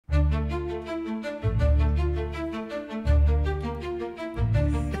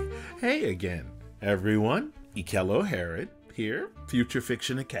Hey again, everyone. Ikello Herod here, Future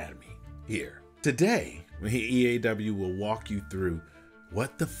Fiction Academy here. Today, EAW will walk you through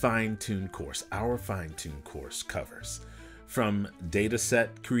what the fine-tune course, our fine-tune course, covers. From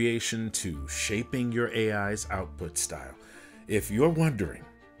dataset creation to shaping your AI's output style. If you're wondering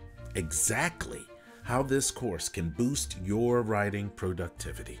exactly how this course can boost your writing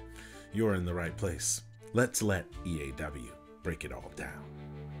productivity, you're in the right place. Let's let EAW break it all down.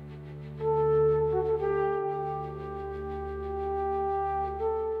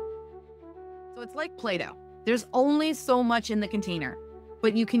 So it's like Play-Doh. There's only so much in the container,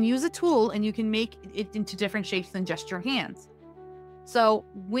 but you can use a tool and you can make it into different shapes than just your hands. So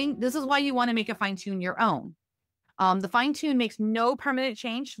this is why you want to make a fine-tune your own. The fine-tune makes no permanent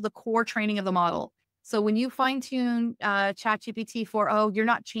change to the core training of the model. So when you fine-tune ChatGPT 4.0, you're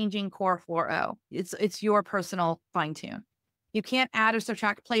not changing core 4.0. It's your personal fine-tune. You can't add or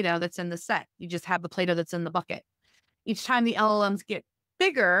subtract Play-Doh that's in the set. You just have the Play-Doh that's in the bucket. Each time the LLMs get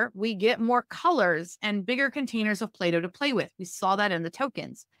bigger, we get more colors and bigger containers of Play-Doh to play with. We saw that in the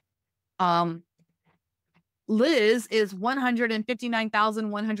tokens. Liz is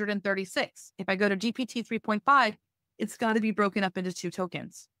 159,136. If I go to GPT 3.5, it's got to be broken up into 2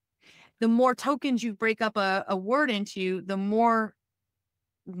 tokens. The more tokens you break up a word into, the more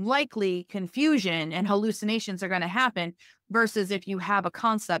likely confusion and hallucinations are going to happen versus if you have a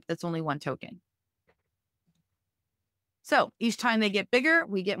concept that's only 1 token. So each time they get bigger,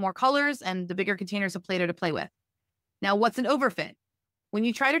 we get more colors and the bigger containers of Play-Doh to play with. Now, what's an overfit? When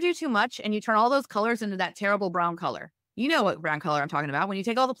you try to do too much and you turn all those colors into that terrible brown color. You know what brown color I'm talking about. When you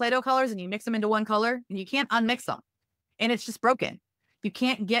take all the Play-Doh colors and you mix them into one color and you can't unmix them and it's just broken. You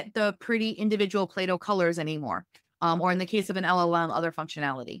can't get the pretty individual Play-Doh colors anymore. Or in the case of an LLM, other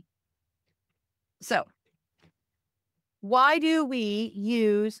functionality. So why do we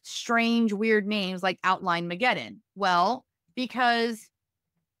use strange, weird names like Outline Mageddon? Well, because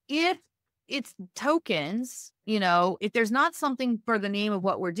if it's tokens, if there's not something for the name of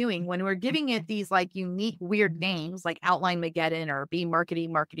what we're doing, when we're giving it these like unique, weird names like Outline Mageddon or Be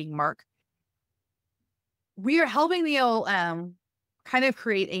Marketing Mark, we are helping the LLM kind of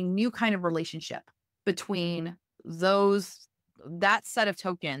create a new kind of relationship between that set of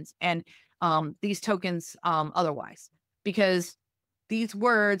tokens and these tokens otherwise. Because these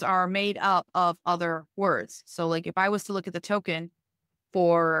words are made up of other words. So like if I was to look at the token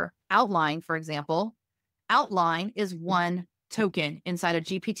for outline, for example, outline is 1 token inside of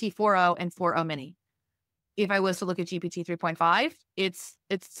GPT 4.0 and 4.0 mini. If I was to look at GPT 3.5, it's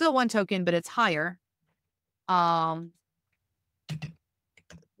still 1 token, but it's higher.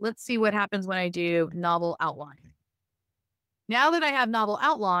 Let's see what happens when I do novel outline. Now that I have novel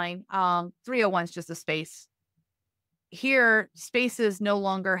outline, 301 is just a space. Here, spaces no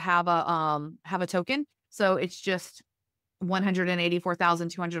longer have a token, so it's just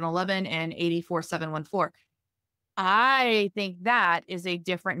 184,211 and 84,714. I think that is a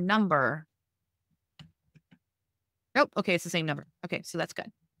different number. Nope. Okay, it's the same number. Okay, so that's good.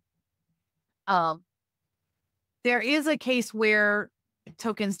 There is a case where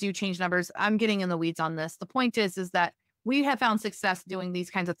tokens do change numbers. I'm getting in the weeds on this. The point is that we have found success doing these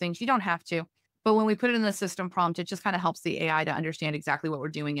kinds of things. You don't have to. But when we put it in the system prompt, it just kind of helps the AI to understand exactly what we're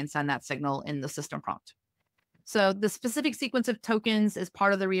doing and send that signal in the system prompt. So the specific sequence of tokens is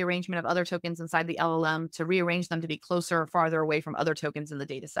part of the rearrangement of other tokens inside the LLM to rearrange them to be closer or farther away from other tokens in the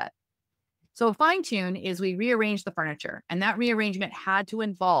data set. So a fine tune is we rearrange the furniture, and that rearrangement had to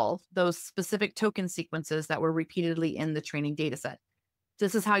involve those specific token sequences that were repeatedly in the training data set.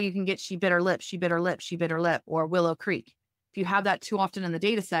 This is how you can get she bit her lip, she bit her lip, she bit her lip, or Willow Creek. If you have that too often in the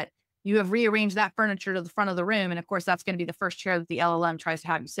data set, you have rearranged that furniture to the front of the room. And of course, that's going to be the first chair that the LLM tries to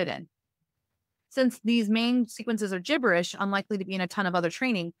have you sit in. Since these main sequences are gibberish, unlikely to be in a ton of other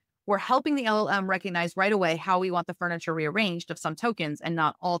training, we're helping the LLM recognize right away how we want the furniture rearranged of some tokens and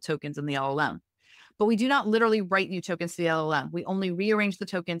not all tokens in the LLM. But we do not literally write new tokens to the LLM. We only rearrange the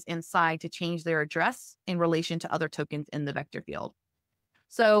tokens inside to change their address in relation to other tokens in the vector field.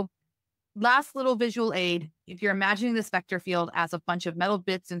 So last little visual aid, if you're imagining this vector field as a bunch of metal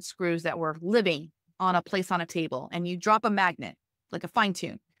bits and screws that were living on a place on a table, and you drop a magnet, like a fine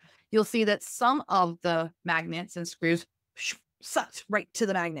tune, you'll see that some of the magnets and screws sucked right to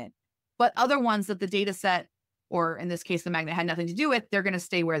the magnet. But other ones that the data set, or in this case, the magnet had nothing to do with, they're going to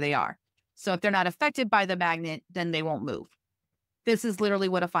stay where they are. So if they're not affected by the magnet, then they won't move. This is literally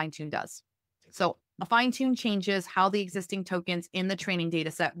what a fine tune does. So a fine tune changes how the existing tokens in the training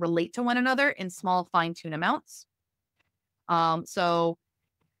data set relate to one another in small fine tune amounts. So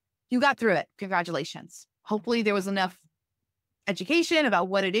you got through it. Congratulations. Hopefully there was enough education about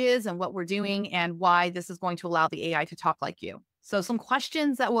what it is and what we're doing and why this is going to allow the AI to talk like you. So some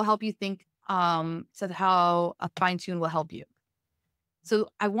questions that will help you think so how a fine tune will help you. So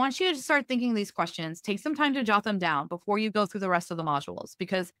I want you to start thinking these questions. Take some time to jot them down before you go through the rest of the modules,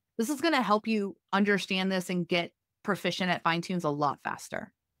 because this is going to help you understand this and get proficient at fine tunes a lot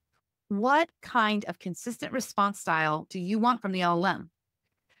faster. What kind of consistent response style do you want from the LLM?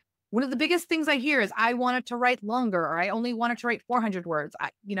 One of the biggest things I hear is I want it to write longer, or I only want it to write 400 words.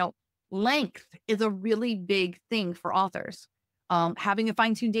 Length is a really big thing for authors. Having a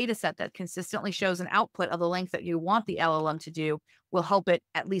fine-tuned data set that consistently shows an output of the length that you want the LLM to do will help it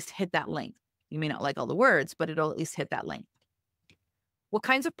at least hit that length. You may not like all the words, but it'll at least hit that length. What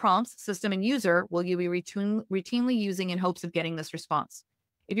kinds of prompts, system and user, will you be routinely using in hopes of getting this response?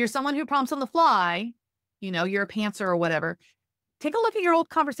 If you're someone who prompts on the fly, you're a pantser or whatever, take a look at your old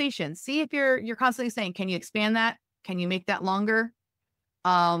conversations. See if you're constantly saying, can you expand that? Can you make that longer?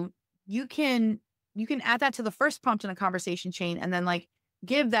 You can add that to the first prompt in a conversation chain and then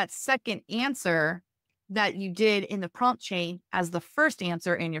give that second answer that you did in the prompt chain as the first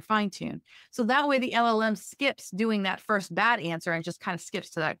answer in your fine tune. So that way the LLM skips doing that first bad answer and just kind of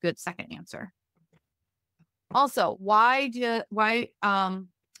skips to that good second answer. Also, why does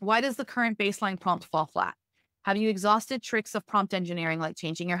the current baseline prompt fall flat? Have you exhausted tricks of prompt engineering, like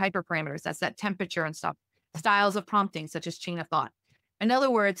changing your hyperparameters, that set temperature and stuff, styles of prompting, such as chain of thought? In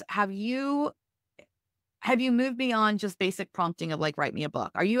other words, have you moved beyond just basic prompting of write me a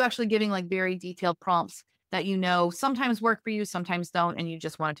book? Are you actually giving very detailed prompts that sometimes work for you, sometimes don't, and you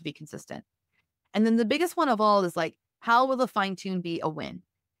just want it to be consistent? And then the biggest one of all is how will the fine tune be a win?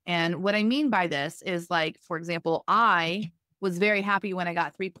 And what I mean by this is for example, I was very happy when I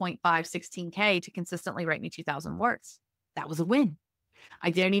got 3.516K to consistently write me 2,000 words. That was a win. I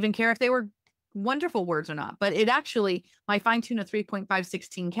didn't even care if they were wonderful words or not, but it actually, my fine tune of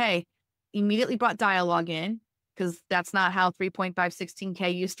 3.516K immediately brought dialogue in, because that's not how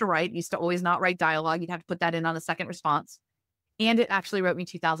 3.516K used to write. It used to always not write dialogue. You'd have to put that in on the second response. And it actually wrote me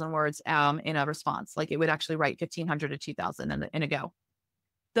 2,000 words in a response. It would actually write 1,500 to 2,000 in a go.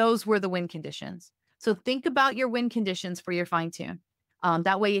 Those were the win conditions. So think about your win conditions for your fine tune.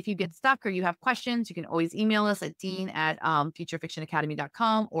 That way, if you get stuck or you have questions, you can always email us at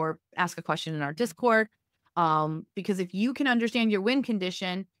dean@futurefictionacademy.com or ask a question in our Discord. Because if you can understand your win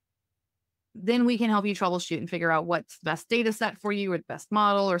condition, then we can help you troubleshoot and figure out what's the best data set for you or the best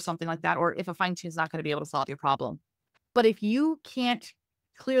model or something like that, or if a fine tune is not going to be able to solve your problem. But if you can't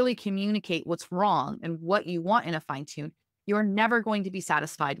clearly communicate what's wrong and what you want in a fine tune, you're never going to be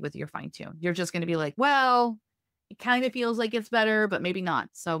satisfied with your fine tune. You're just going to be well, it kind of feels like it's better, but maybe not.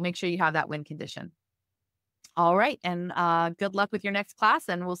 So make sure you have that win condition. All right. And good luck with your next class,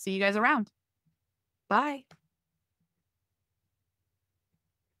 and we'll see you guys around. Bye.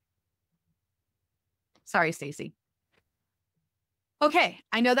 Sorry, Stacy. Okay.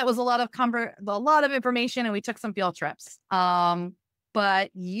 I know that was a lot of information, and we took some field trips.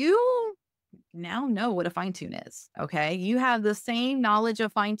 But you now know what a fine tune is. Okay. You have the same knowledge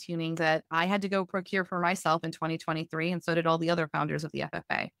of fine tuning that I had to go procure for myself in 2023. And so did all the other founders of the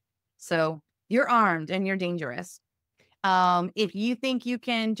FFA. So you're armed and you're dangerous. If you think you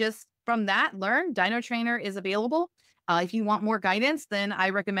can just from that learn, Dino Trainer is available. If you want more guidance, then I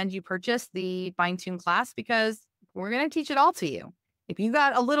recommend you purchase the fine tune class, because we're going to teach it all to you. If you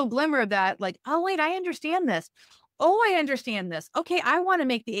got a little glimmer of that, oh, wait, I understand this. Oh, I understand this. Okay. I want to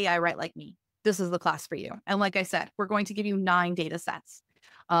make the AI write like me. This is the class for you. And like I said, we're going to give you 9 data sets.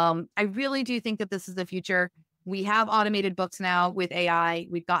 I really do think that this is the future. We have automated books now with AI.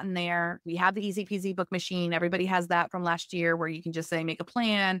 We've gotten there. We have the easy peasy book machine. Everybody has that from last year, where you can just say, make a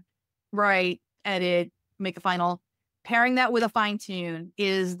plan, write, edit, make a final. Pairing that with a fine tune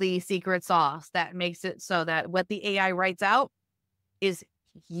is the secret sauce that makes it so that what the AI writes out is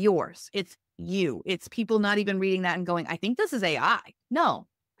yours. It's you. It's people not even reading that and going, I think this is AI. No,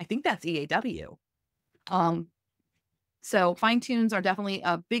 I think that's EAW. So fine tunes are definitely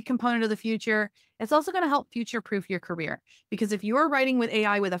a big component of the future. It's also going to help future-proof your career, because if you're writing with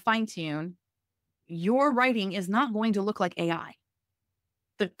AI with a fine tune, your writing is not going to look like AI.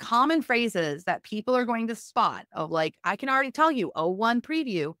 The common phrases that people are going to spot of I can already tell you, O1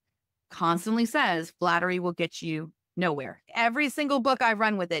 preview constantly says flattery will get you nowhere. Every single book I've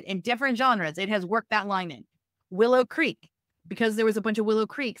run with it in different genres, it has worked that line in. Willow Creek, because there was a bunch of Willow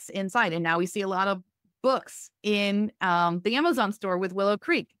Creeks inside, and now we see a lot of books in the Amazon store with Willow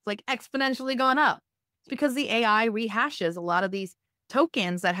Creek. It's exponentially gone up. It's because the AI rehashes a lot of these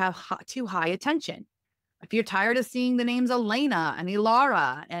tokens that have too high attention. If you're tired of seeing the names Elena and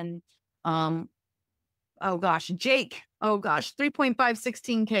Ilara and, Jake, Oh gosh,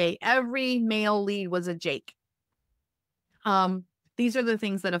 3.516K. Every male lead was a Jake. These are the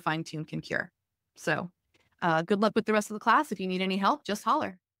things that a fine tune can cure. So, good luck with the rest of the class. If you need any help, just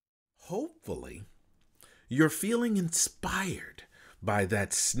holler. Hopefully, you're feeling inspired by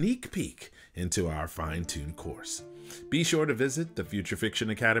that sneak peek into our fine-tune course. Be sure to visit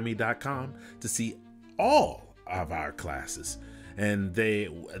thefuturefictionacademy.com to see all of our classes, and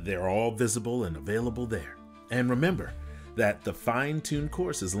they're all visible and available there. And remember that the fine-tune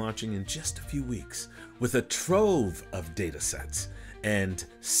course is launching in just a few weeks with a trove of data sets and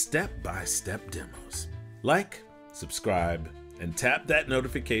step-by-step demos. Like, subscribe, and tap that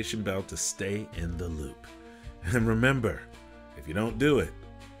notification bell to stay in the loop. And remember, if you don't do it,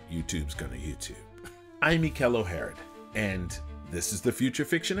 YouTube's gonna YouTube. I'm Mikel Herod, and this is the Future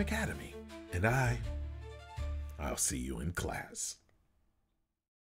Fiction Academy, and I'll see you in class.